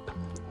slump,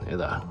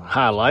 the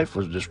high life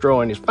was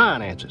destroying his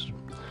finances.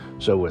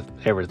 So with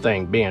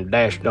everything being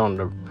dashed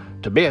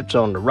to bits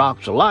on the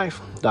rocks of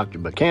life, Dr.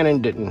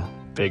 Buchanan didn't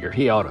figure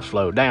he ought to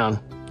slow down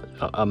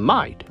a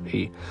mite.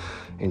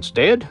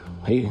 Instead,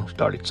 he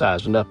started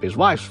sizing up his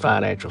wife's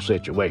financial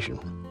situation.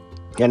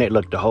 And it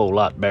looked a whole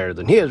lot better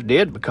than his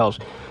did because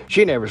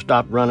she never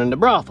stopped running the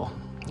brothel.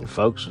 And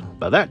folks,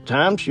 by that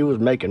time, she was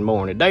making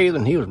more in a day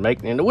than he was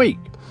making in a week.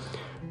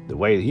 The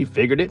way he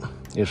figured it,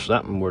 if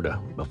something were to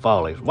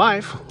befall his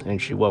wife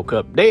and she woke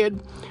up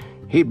dead,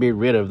 he'd be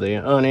rid of the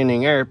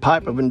unending air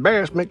pipe of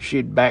embarrassment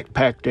she'd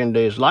backpacked into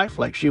his life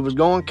like she was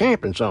going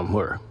camping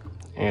somewhere.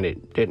 And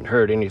it didn't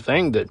hurt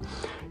anything that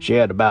she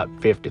had about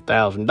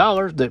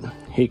 $50,000 that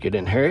he could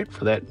inherit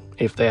for that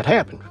if that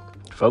happened.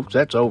 Folks,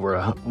 that's over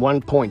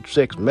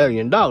 $1.6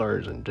 million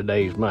in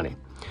today's money.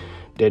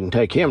 Didn't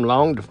take him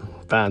long to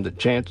find the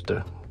chance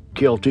to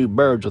kill two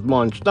birds with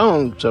one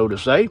stone, so to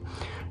say,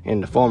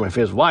 in the form of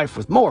his wife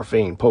with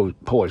morphine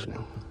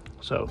poisoning.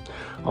 So,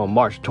 on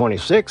March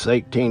 26,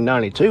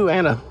 1892,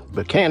 Anna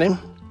Buchanan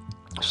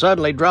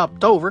suddenly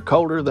dropped over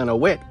colder than a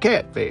wet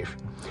catfish.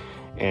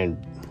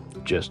 And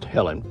just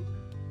Helen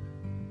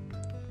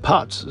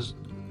Potts'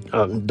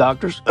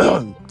 doctors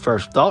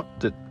first thought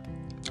that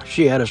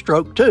she had a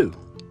stroke too.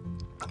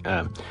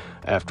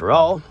 After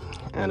all,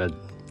 Anna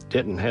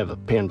didn't have the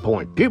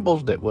pinpoint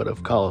pupils that would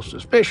have caused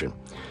suspicion.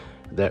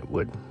 That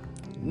would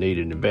need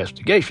an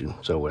investigation.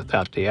 So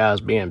without the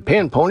eyes being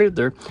pinpointed,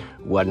 there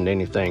wasn't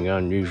anything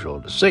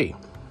unusual to see.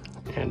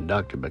 And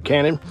Dr.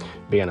 Buchanan,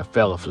 being a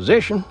fellow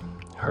physician,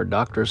 her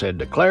doctors had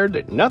declared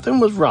that nothing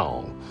was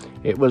wrong.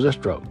 It was a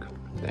stroke.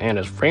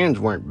 Anna's friends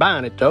weren't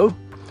buying it, though.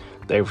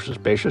 They were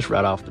suspicious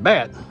right off the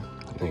bat.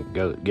 And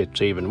it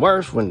gets even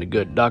worse when the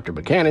good Dr.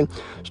 Buchanan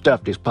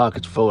stuffed his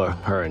pockets full of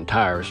her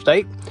entire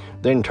estate,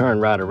 then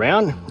turned right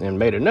around and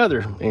made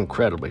another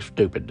incredibly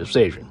stupid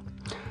decision.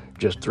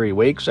 Just 3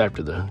 weeks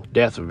after the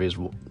death of his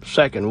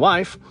second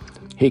wife,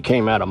 he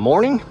came out of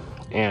mourning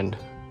and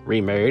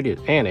remarried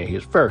Anna,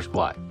 his first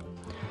wife.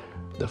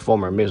 The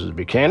former Mrs.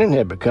 Buchanan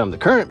had become the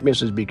current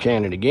Mrs.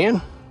 Buchanan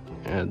again,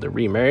 and the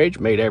remarriage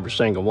made every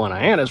single one of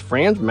Anna's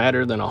friends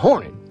madder than a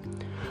hornet.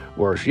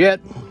 Worse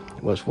yet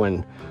was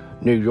when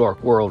New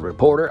York World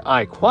reporter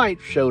Ike White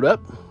showed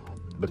up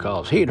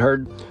because he'd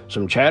heard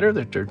some chatter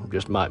that there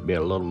just might be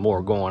a little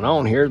more going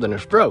on here than a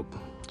stroke.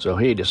 So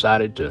he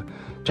decided to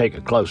take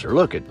a closer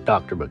look at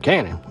Dr.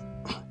 Buchanan.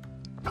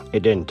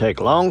 It didn't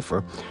take long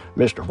for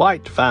Mr.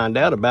 White to find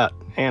out about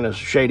Anna's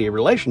shady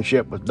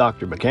relationship with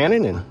Dr.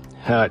 Buchanan and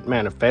how it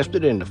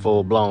manifested into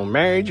full-blown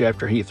marriage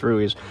after he threw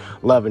his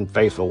loving,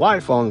 faithful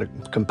wife on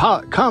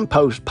the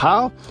compost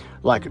pile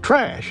like a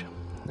trash.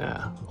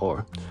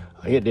 Or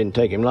it didn't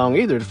take him long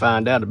either to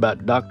find out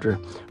about Dr.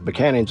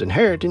 Buchanan's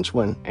inheritance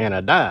when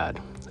Anna died,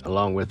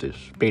 along with his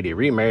speedy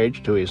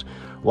remarriage to his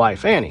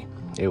wife Annie.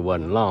 It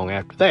wasn't long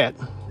after that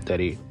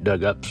he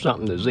dug up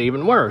something that's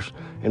even worse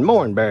and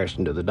more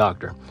embarrassing to the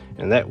doctor,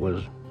 and that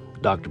was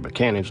Dr.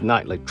 Buchanan's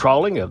nightly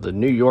trawling of the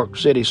New York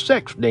City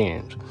sex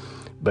dens.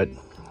 But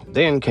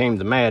then came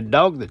the mad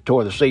dog that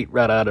tore the seat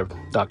right out of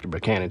Dr.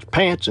 Buchanan's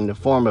pants in the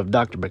form of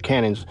Dr.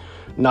 Buchanan's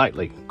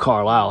nightly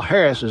Carlisle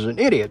Harris is an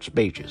idiot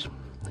speeches.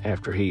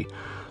 After he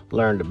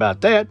learned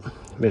about that,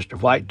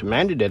 Mr. White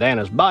demanded that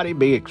Anna's body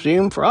be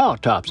exhumed for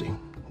autopsy.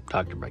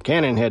 Dr.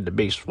 Buchanan had to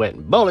be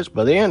sweating bullets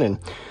by then and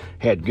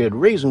had good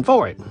reason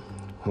for it.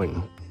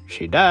 When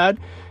she died,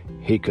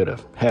 he could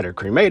have had her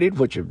cremated,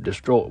 which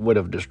would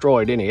have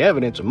destroyed any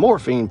evidence of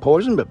morphine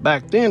poison, but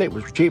back then it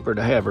was cheaper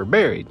to have her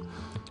buried.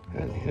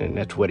 And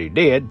that's what he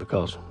did,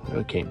 because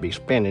we can't be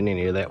spending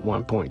any of that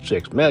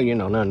 $1.6 million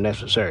on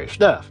unnecessary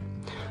stuff.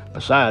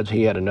 Besides,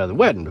 he had another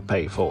wedding to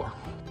pay for.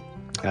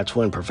 That's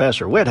when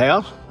Professor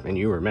Whithouse, and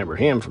you remember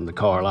him from the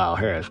Carlisle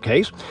Harris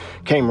case,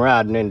 came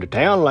riding into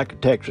town like a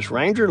Texas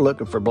Ranger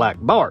looking for Black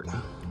Bart.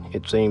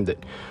 It seemed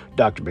that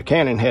Dr.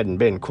 Buchanan hadn't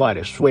been quite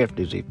as swift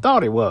as he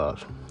thought he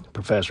was.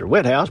 Professor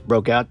Whithouse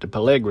broke out the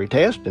Pellegrini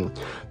test and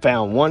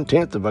found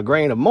 1/10 of a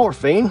grain of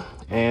morphine,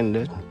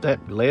 and that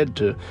led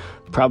to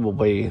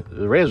probably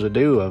the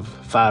residue of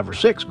 5 or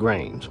 6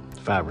 grains.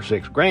 5 or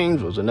 6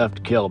 grains was enough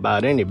to kill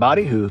about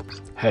anybody who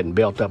hadn't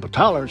built up a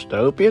tolerance to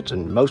opiates,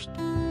 and most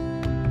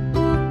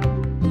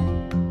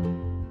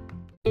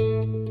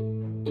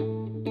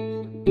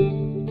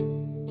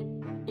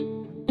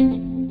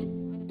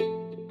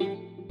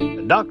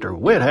Dr.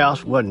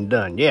 Whithouse wasn't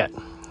done yet.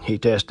 He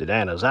tested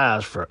Anna's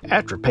eyes for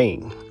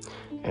atropine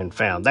and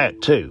found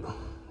that too.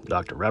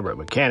 Dr. Robert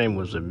Buchanan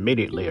was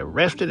immediately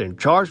arrested and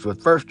charged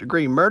with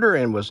first-degree murder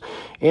and was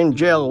in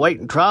jail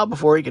awaiting trial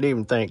before he could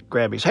even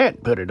grab his hat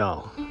and put it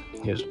on.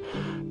 His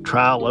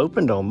trial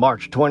opened on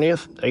March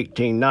 20th,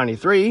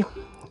 1893,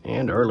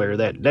 and earlier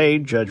that day,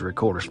 Judge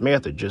Recorder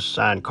Smith had just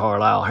signed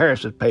Carlisle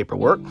Harris's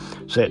paperwork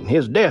setting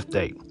his death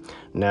date.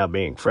 Now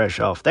being fresh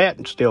off that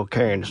and still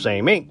carrying the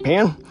same ink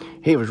pen,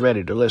 he was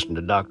ready to listen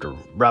to Dr.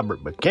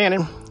 Robert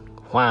Buchanan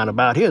whine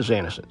about his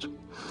innocence.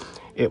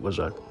 It was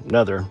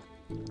another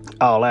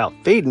all-out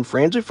feeding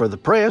frenzy for the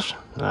press.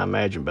 I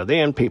imagine by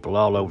then people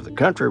all over the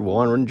country were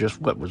wondering just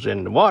what was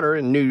in the water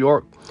in New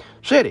York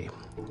City.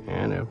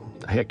 And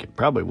heck, it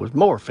probably was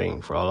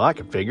morphine for all I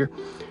could figure.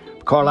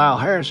 Carlisle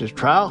Harris's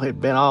trial had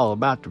been all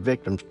about the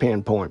victim's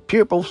pinpoint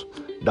pupils.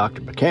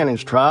 Dr.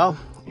 Buchanan's trial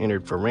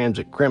entered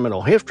forensic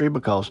criminal history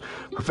because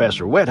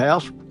Professor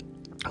Whithouse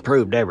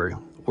proved every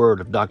word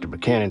of Dr.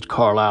 Buchanan's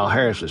Carlisle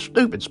Harris's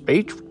stupid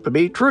speech to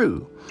be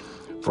true.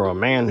 For a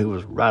man who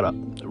was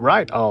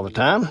right all the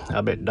time,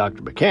 I bet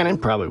Dr. Buchanan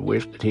probably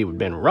wished that he would have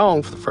been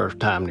wrong for the first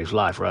time in his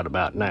life right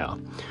about now.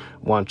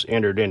 Once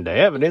entered into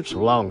evidence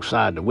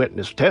alongside the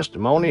witness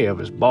testimony of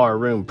his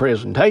barroom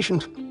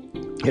presentations,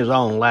 his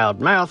own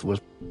loud mouth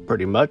was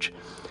pretty much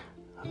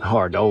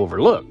hard to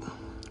overlook.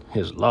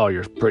 His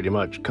lawyers pretty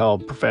much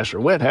called Professor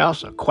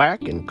Whithouse a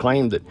quack and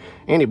claimed that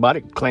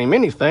anybody could claim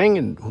anything,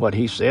 and what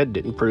he said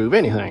didn't prove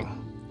anything.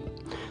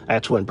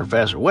 That's when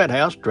Professor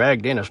Whithouse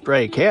dragged in a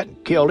stray cat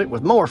and killed it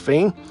with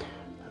morphine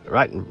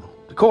right in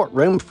the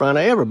courtroom in front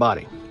of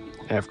everybody.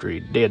 After he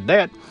did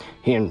that,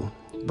 he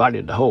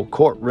invited the whole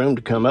courtroom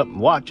to come up and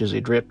watch as he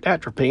dripped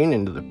atropine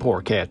into the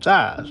poor cat's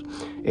eyes.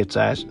 Its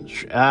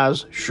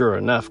eyes, sure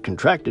enough,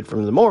 contracted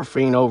from the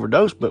morphine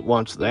overdose, but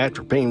once the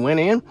atropine went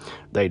in,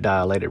 they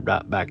dilated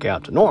right back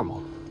out to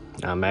normal.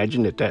 I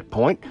imagine at that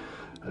point,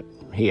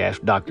 he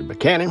asked Dr.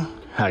 Buchanan,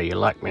 "How do you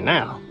like me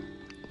now?"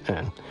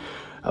 And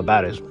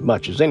about as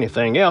much as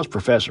anything else,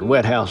 Professor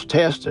Whithouse's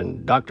test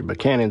and Dr.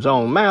 Buchanan's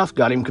own mouth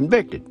got him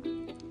convicted.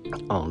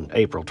 On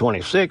April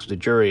 26th, the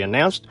jury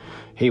announced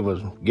he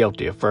was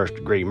guilty of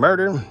first-degree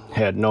murder,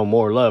 had no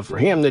more love for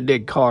him than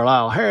did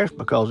Carlisle Harris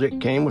because it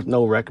came with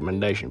no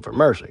recommendation for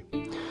mercy.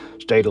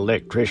 State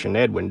electrician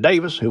Edwin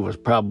Davis, who was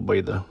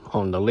probably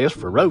on the list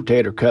for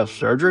rotator cuff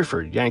surgery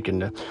for yanking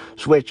the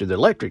switch of the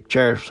electric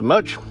chair so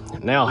much,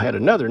 now had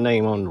another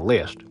name on the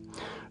list.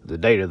 The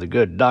date of the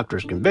good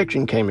doctor's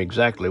conviction came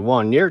exactly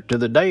 1 year to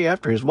the day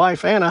after his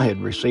wife Anna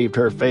had received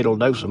her fatal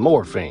dose of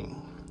morphine.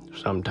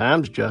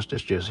 Sometimes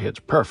justice just hits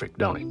perfect,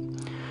 don't it?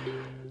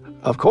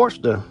 Of course,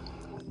 the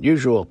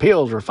usual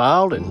appeals are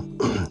filed,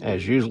 and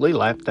as usually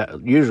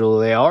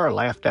they are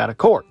laughed out of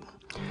court.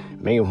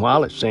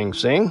 Meanwhile, at Sing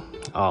Sing,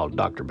 all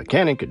Dr.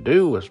 Buchanan could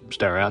do was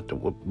stare out the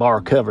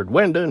bar-covered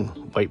window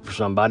and wait for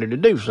somebody to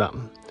do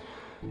something.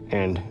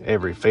 and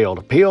every failed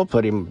appeal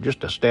put him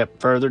just a step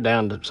further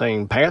down the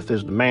same path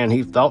as the man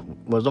he thought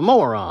was a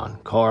moron,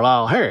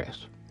 Carlisle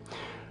Harris.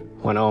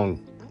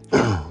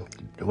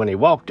 When he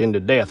walked into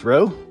death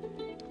row,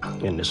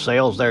 in the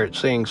cells there at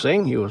Sing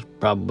Sing, he was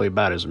probably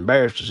about as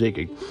embarrassed as he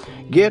could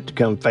get to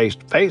come face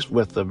to face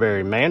with the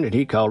very man that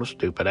he called a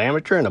stupid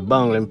amateur and a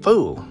bungling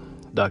fool.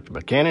 Dr.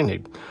 Buchanan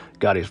had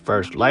got his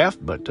first laugh,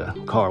 but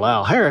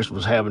Carlisle Harris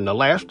was having the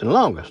last and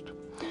longest.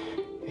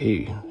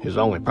 His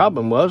only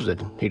problem was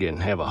that he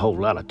didn't have a whole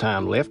lot of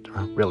time left to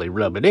really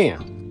rub it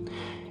in.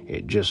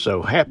 It just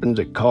so happened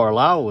that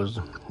Carlisle was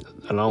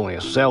only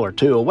a cell or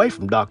two away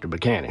from Dr.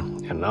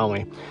 Buchanan, and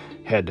only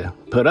had to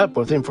put up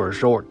with him for a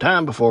short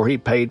time before he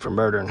paid for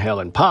murdering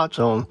Helen Potts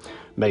on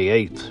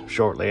May 8th,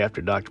 shortly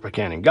after Dr.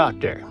 Buchanan got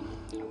there,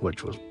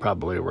 which was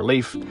probably a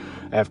relief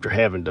after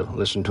having to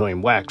listen to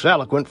him wax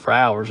eloquent for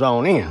hours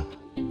on end.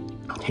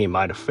 He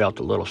might have felt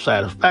a little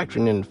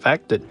satisfaction in the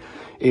fact that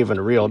even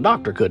a real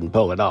doctor couldn't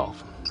pull it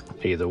off.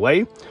 Either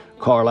way,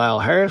 Carlisle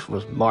Harris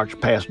was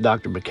marched past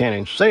Dr.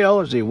 Buchanan's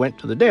cell as he went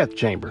to the death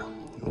chamber.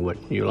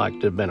 Wouldn't you like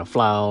to have been a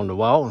fly on the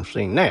wall and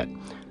seen that?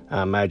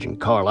 I imagine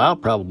Carlisle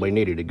probably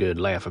needed a good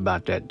laugh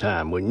about that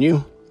time, wouldn't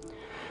you?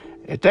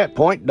 At that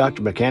point,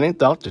 Dr. Buchanan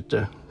thought that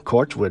the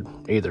courts would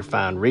either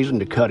find reason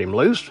to cut him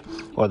loose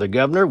or the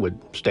governor would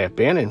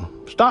step in and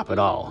stop it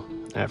all.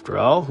 After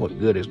all, what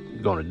good is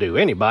it going to do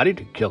anybody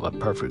to kill a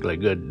perfectly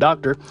good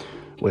doctor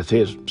with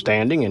his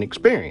standing and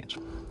experience?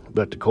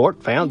 But the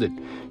court found that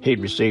he'd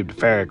received a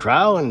fair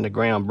trial, and the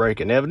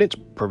groundbreaking evidence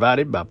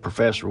provided by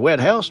Professor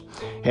Wethouse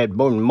had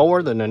been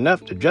more than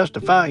enough to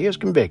justify his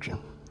conviction.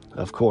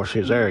 Of course,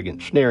 his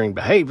arrogant, sneering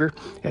behavior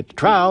at the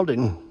trial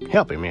didn't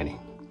help him any.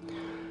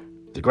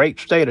 The great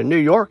state of New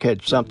York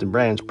had something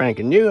brand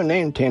spanking new, and they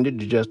intended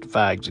to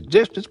justify its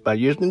existence by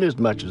using it as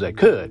much as they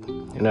could.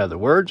 In other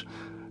words,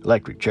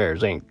 electric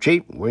chairs ain't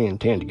cheap. We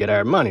intend to get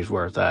our money's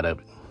worth out of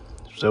it.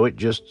 So it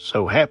just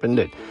so happened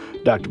that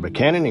Dr.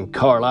 Buchanan and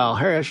Carlisle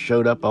Harris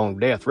showed up on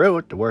death row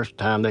at the worst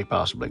time they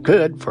possibly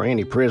could for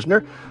any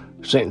prisoner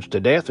sentenced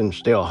to death and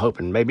still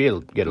hoping maybe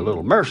it'll get a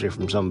little mercy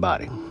from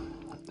somebody.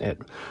 At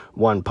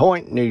one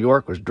point, New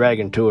York was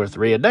dragging 2 or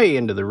 3 a day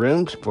into the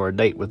rooms for a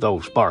date with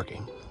old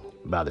Sparky.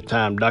 By the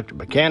time Dr.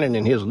 Buchanan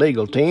and his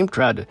legal team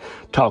tried to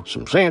talk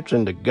some sense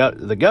into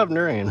the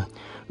governor and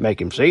make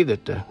him see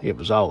that it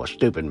was all a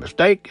stupid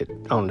mistake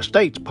on the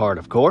state's part,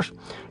 of course,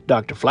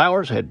 Dr.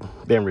 Flowers had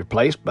been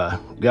replaced by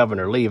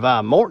Governor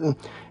Levi Morton,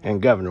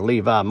 and Governor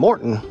Levi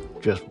Morton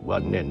just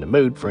wasn't in the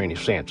mood for any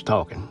sense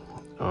talking.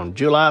 On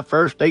July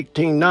 1st,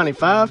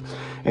 1895,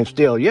 and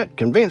still yet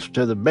convinced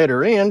to the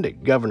bitter end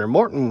that Governor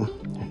Morton,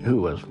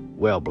 who was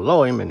well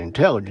below him in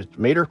intelligence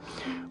meter,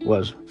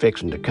 was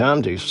fixing to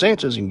come to his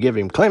senses and give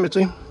him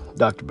clemency,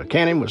 Dr.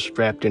 Buchanan was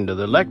strapped into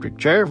the electric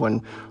chair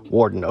when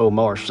Warden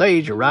Omar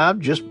Sage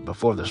arrived just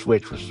before the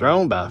switch was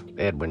thrown by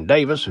Edwin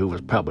Davis, who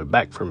was probably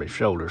back from his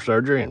shoulder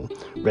surgery and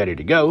ready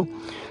to go.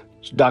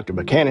 Dr.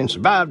 Buchanan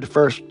survived the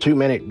first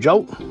 2-minute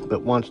jolt,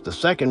 but once the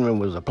second one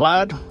was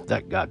applied,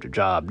 that got the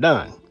job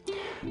done.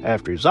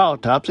 After his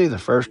autopsy, the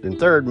first and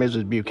third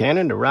Mrs.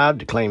 Buchanan arrived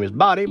to claim his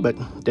body, but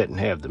didn't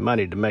have the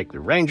money to make the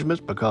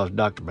arrangements because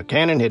Dr.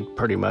 Buchanan had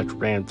pretty much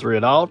ran through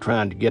it all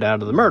trying to get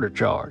out of the murder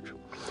charge.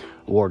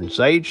 Warden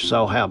Sage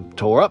saw how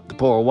tore up the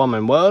poor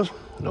woman was.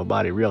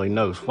 Nobody really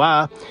knows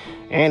why.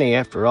 Annie,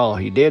 after all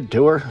he did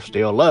to her,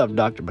 still loved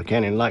Dr.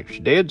 Buchanan like she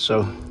did,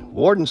 so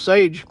Warden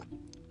Sage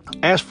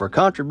asked for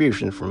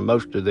contributions from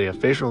most of the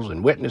officials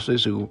and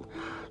witnesses who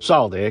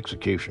saw the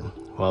execution.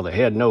 While they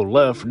had no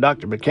love for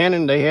Dr.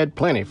 Buchanan, they had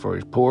plenty for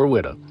his poor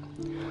widow.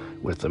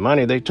 With the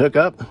money they took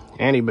up,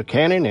 Annie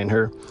Buchanan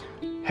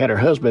had her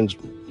husband's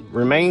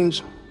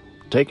remains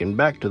taken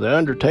back to the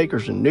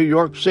undertakers in New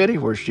York City,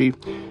 where she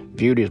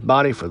viewed his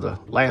body for the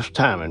last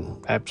time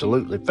and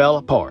absolutely fell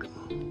apart.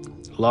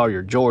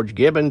 Lawyer George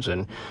Gibbons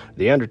and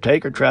the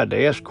undertaker tried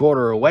to escort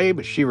her away,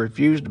 but she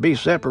refused to be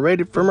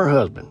separated from her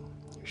husband.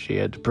 She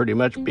had to pretty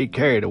much be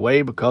carried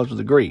away because of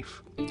the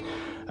grief.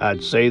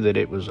 I'd say that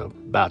it was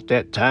about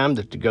that time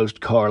that the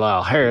ghost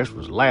Carlisle Harris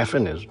was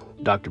laughing as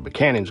Dr.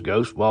 Buchanan's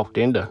ghost walked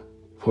into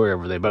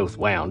wherever they both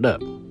wound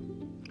up.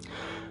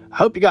 I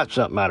hope you got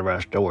something out of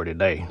our story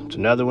today. It's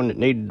another one that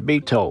needed to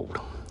be told.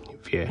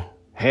 If you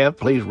have,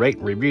 please rate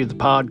and review the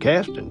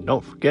podcast, and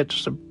don't forget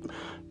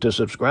to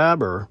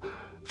subscribe or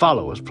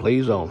follow us,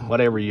 please, on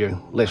whatever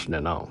you're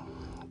listening on.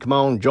 Come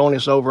on, join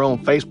us over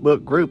on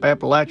Facebook group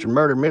Appalachian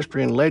Murder,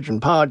 Mystery, and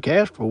Legend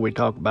Podcast, where we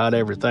talk about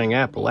everything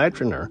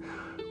Appalachian or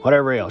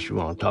whatever else you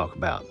want to talk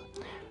about.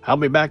 I'll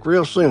be back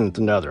real soon with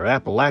another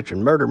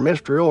Appalachian Murder,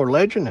 Mystery, or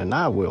Legend, and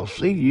I will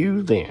see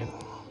you then.